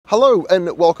Hello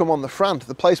and welcome on the front,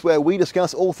 the place where we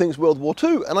discuss all things World War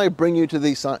II, and I bring you to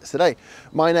these sites today.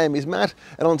 My name is Matt,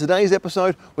 and on today's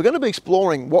episode we're going to be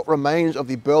exploring what remains of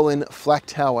the Berlin Flak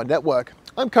Tower network.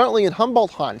 I'm currently in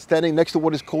Humboldt, standing next to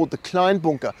what is called the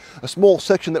Kleinbunker, a small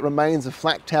section that remains of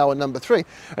Flak Tower number 3,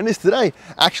 and is today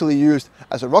actually used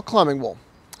as a rock climbing wall.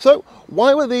 So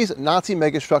why were these Nazi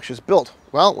megastructures built?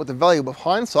 Well, with the value of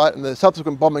hindsight and the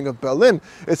subsequent bombing of Berlin,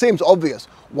 it seems obvious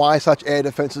why such air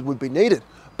defences would be needed.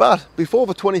 But before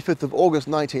the 25th of August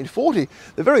 1940,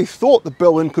 the very thought that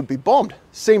Berlin could be bombed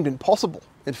seemed impossible.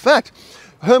 In fact,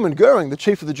 Hermann Goering, the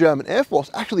chief of the German Air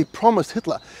Force, actually promised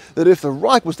Hitler that if the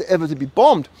Reich was ever to be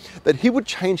bombed, that he would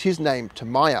change his name to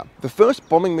Maier. The first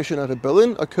bombing mission out of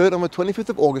Berlin occurred on the 25th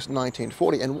of August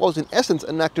 1940 and was in essence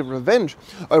an act of revenge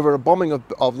over a bombing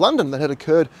of London that had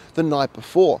occurred the night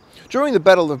before. During the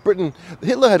Battle of Britain,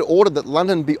 Hitler had ordered that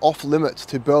London be off limits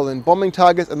to Berlin bombing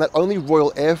targets and that only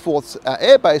Royal Air Force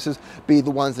air bases be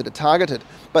the ones that are targeted.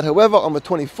 But however, on the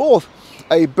 24th,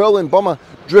 a Berlin bomber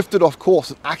drifted off course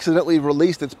and accidentally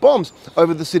released its bombs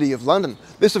over the city of London.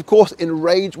 This, of course,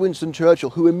 enraged Winston Churchill,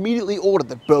 who immediately ordered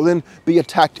that Berlin be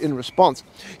attacked in response.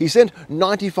 He sent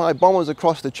 95 bombers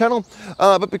across the channel,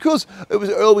 but because it was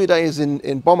early days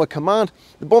in bomber command,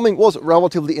 the bombing was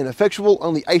relatively ineffectual.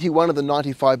 Only 81 of the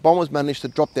 95 bombers managed to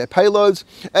drop their payloads,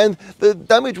 and the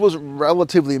damage was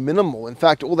relatively minimal. In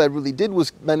fact, all they really did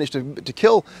was manage to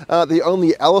kill the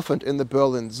only elephant in the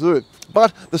Berlin Zoo.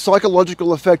 But the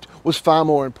psychological effect was far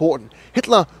more important.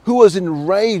 Hitler, who was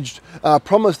enraged,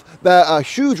 promised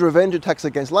huge revenge attacks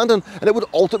against London, and it would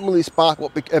ultimately spark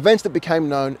events that became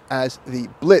known as the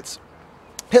Blitz.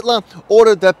 Hitler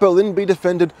ordered that Berlin be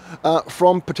defended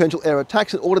from potential air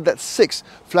attacks and ordered that 6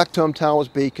 Flak Towers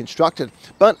be constructed.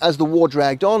 But as the war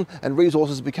dragged on and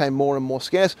resources became more and more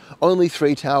scarce, only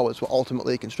 3 towers were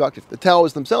ultimately constructed. The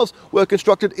towers themselves were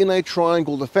constructed in a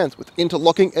triangle defense with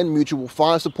interlocking and mutual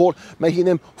fire support, making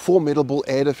them formidable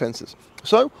air defenses.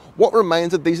 So what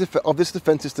remains of this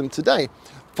defense system today?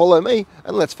 Follow me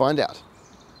and let's find out.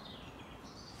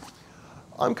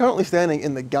 I'm currently standing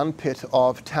in the gun pit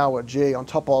of Tower G on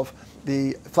top of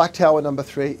the Flak Tower number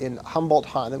 3 in Humboldt,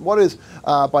 and what is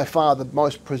by far the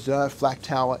most preserved flak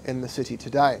tower in the city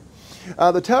today.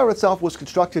 The tower itself was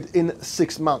constructed in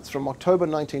 6 months, from October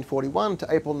 1941 to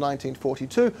April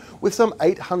 1942, with some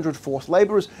 800 forced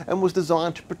labourers, and was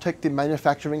designed to protect the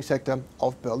manufacturing sector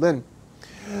of Berlin.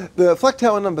 The Flak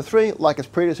Tower number 3, like its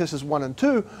predecessors 1 and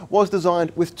 2, was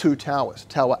designed with 2 towers.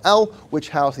 Tower L, which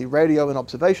housed the radio and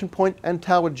observation point, and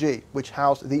Tower G, which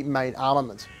housed the main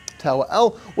armaments. Tower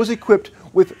L was equipped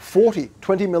with 40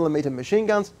 20mm machine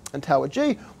guns, and Tower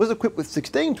G was equipped with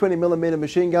 16 20mm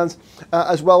machine guns,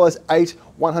 as well as 8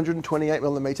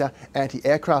 128mm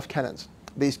anti-aircraft cannons.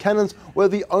 These cannons were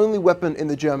the only weapon in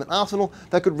the German arsenal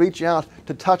that could reach out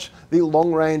to touch the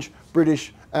long-range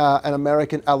British and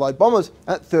American Allied bombers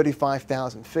at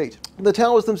 35,000 feet. The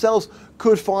towers themselves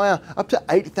could fire up to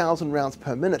 8,000 rounds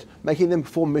per minute, making them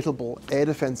formidable air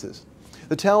defences.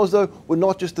 The towers, though, were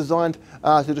not just designed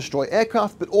to destroy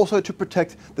aircraft, but also to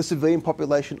protect the civilian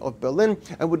population of Berlin,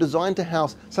 and were designed to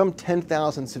house some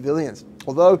 10,000 civilians.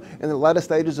 Although, in the latter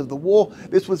stages of the war,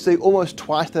 this would see almost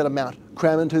twice that amount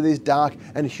crammed into these dark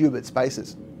and humid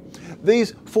spaces.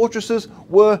 These fortresses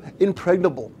were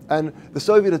impregnable, and the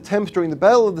Soviet attempts during the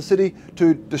Battle of the City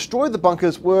to destroy the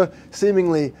bunkers were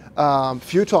seemingly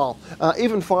futile.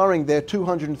 Even firing their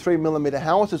 203mm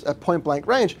howitzers at point-blank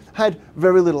range had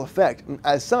very little effect, and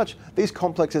as such, these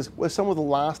complexes were some of the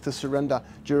last to surrender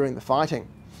during the fighting.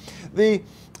 The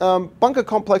bunker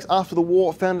complex after the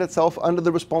war found itself under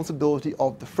the responsibility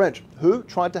of the French, who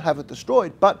tried to have it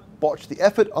destroyed, but botched the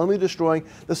effort, only destroying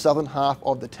the southern half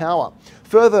of the tower.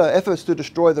 Further efforts to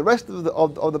destroy the rest of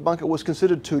the bunker was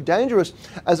considered too dangerous,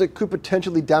 as it could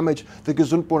potentially damage the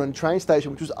Gesundbrunnen train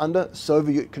station, which was under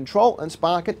Soviet control, and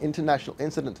spark an international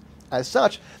incident. As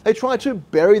such, they tried to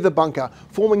bury the bunker,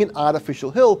 forming an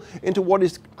artificial hill into what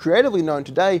is creatively known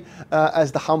today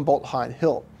as the Humboldt-Hain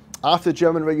Hill. After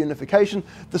German reunification,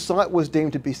 the site was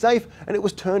deemed to be safe, and it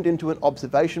was turned into an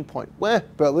observation point where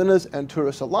Berliners and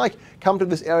tourists alike come to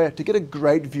this area to get a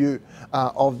great view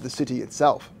of the city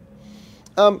itself.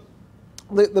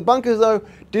 The bunkers, though,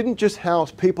 didn't just house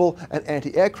people and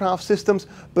anti-aircraft systems,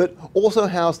 but also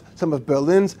housed some of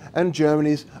Berlin's and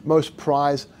Germany's most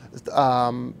prized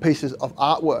pieces of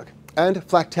artwork. And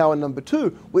Flak Tower number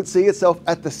 2 would see itself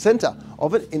at the centre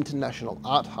of an international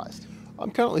art heist. I'm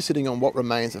currently sitting on what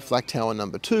remains of Flak Tower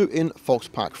number 2 in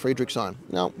Volkspark Friedrichshain.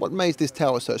 Now, what made this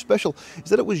tower so special is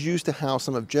that it was used to house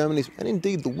some of Germany's, and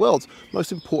indeed the world's,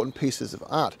 most important pieces of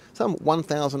art. Some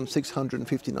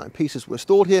 1,659 pieces were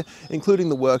stored here, including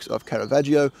the works of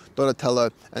Caravaggio, Donatello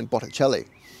and Botticelli.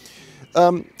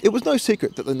 It was no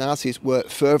secret that the Nazis were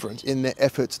fervent in their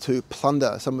efforts to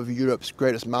plunder some of Europe's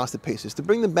greatest masterpieces, to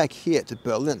bring them back here to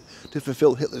Berlin, to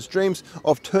fulfill Hitler's dreams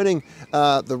of turning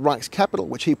the Reich's capital,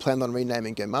 which he planned on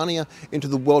renaming Germania, into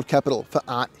the world capital for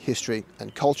art, history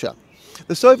and culture.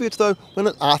 The Soviets, though, went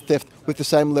at art theft with the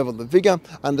same level of vigour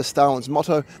under Stalin's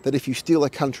motto that if you steal a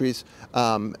country's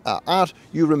art,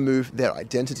 you remove their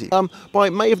identity. By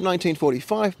May of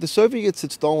 1945, the Soviets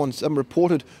had stolen some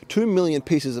reported 2 million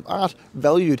pieces of art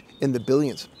valued in the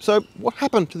billions. So what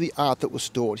happened to the art that was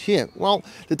stored here? Well,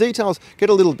 the details get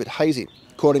a little bit hazy.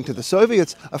 According to the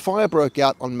Soviets, a fire broke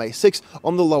out on May 6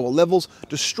 on the lower levels,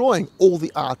 destroying all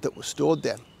the art that was stored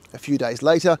there. A few days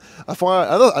later,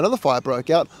 another fire broke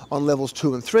out on levels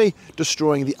 2 and 3,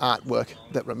 destroying the artwork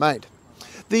that remained.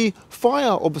 The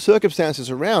fire or the circumstances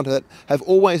around it have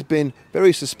always been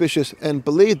very suspicious and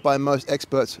believed by most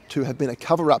experts to have been a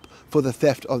cover-up for the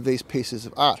theft of these pieces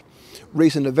of art.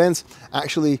 Recent events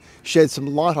actually shed some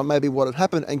light on maybe what had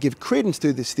happened and give credence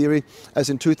to this theory, as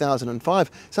in 2005,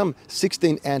 some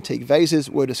 16 antique vases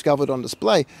were discovered on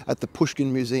display at the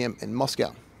Pushkin Museum in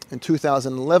Moscow. In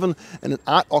 2011, in an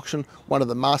art auction, one of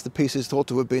the masterpieces thought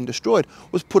to have been destroyed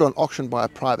was put on auction by a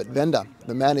private vendor.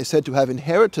 The man is said to have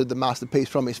inherited the masterpiece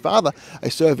from his father,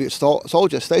 a Soviet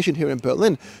soldier stationed here in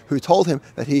Berlin, who told him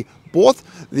that he bought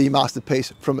the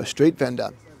masterpiece from a street vendor.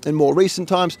 In more recent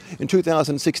times, in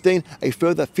 2016, a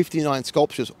further 59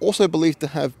 sculptures, also believed to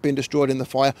have been destroyed in the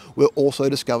fire, were also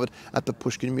discovered at the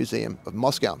Pushkin Museum of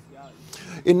Moscow.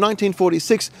 In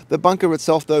 1946, the bunker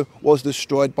itself, though, was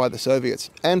destroyed by the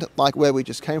Soviets. And like where we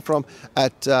just came from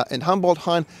in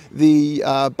Humboldt, the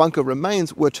bunker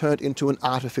remains were turned into an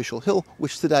artificial hill,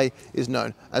 which today is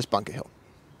known as Bunker Hill.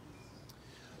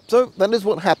 So that is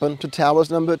what happened to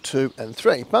towers number 2 and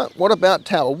 3. But what about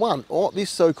Tower 1, or the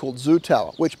so-called Zoo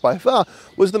Tower, which by far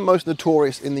was the most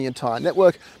notorious in the entire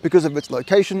network because of its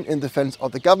location in defense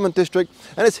of the government district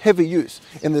and its heavy use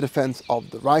in the defense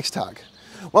of the Reichstag?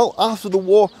 Well, after the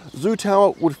war, Zoo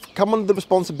Tower would come under the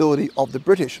responsibility of the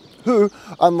British, who,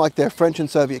 unlike their French and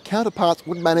Soviet counterparts,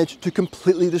 would manage to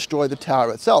completely destroy the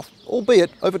tower itself,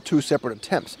 albeit over 2 separate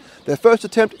attempts. Their first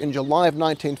attempt in July of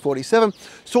 1947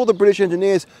 saw the British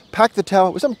engineers pack the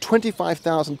tower with some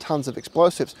 25,000 tons of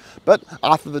explosives, but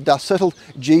after the dust settled,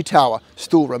 G Tower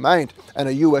still remained, and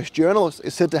a US journalist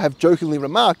is said to have jokingly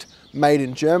remarked, "Made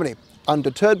in Germany."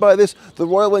 Undeterred by this, the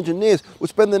Royal Engineers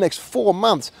would spend the next 4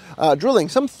 months drilling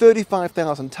some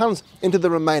 35,000 tons into the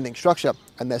remaining structure,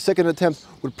 and their second attempt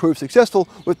would prove successful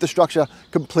with the structure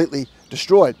completely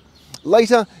destroyed.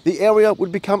 Later, the area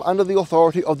would become under the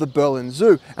authority of the Berlin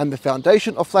Zoo, and the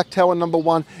foundation of Flak Tower number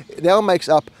 1 now makes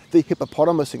up the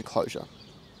hippopotamus enclosure.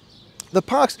 The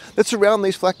parks that surround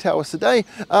these flak towers today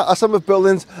are some of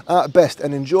Berlin's best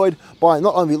and enjoyed by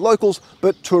not only locals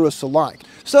but tourists alike.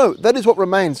 So that is what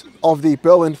remains of the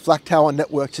Berlin Flak Tower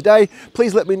network today.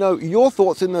 Please let me know your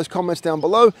thoughts in those comments down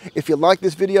below. If you like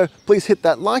this video, please hit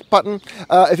that like button.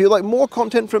 If you'd like more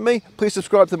content from me, please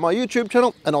subscribe to my YouTube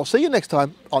channel, and I'll see you next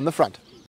time on the front.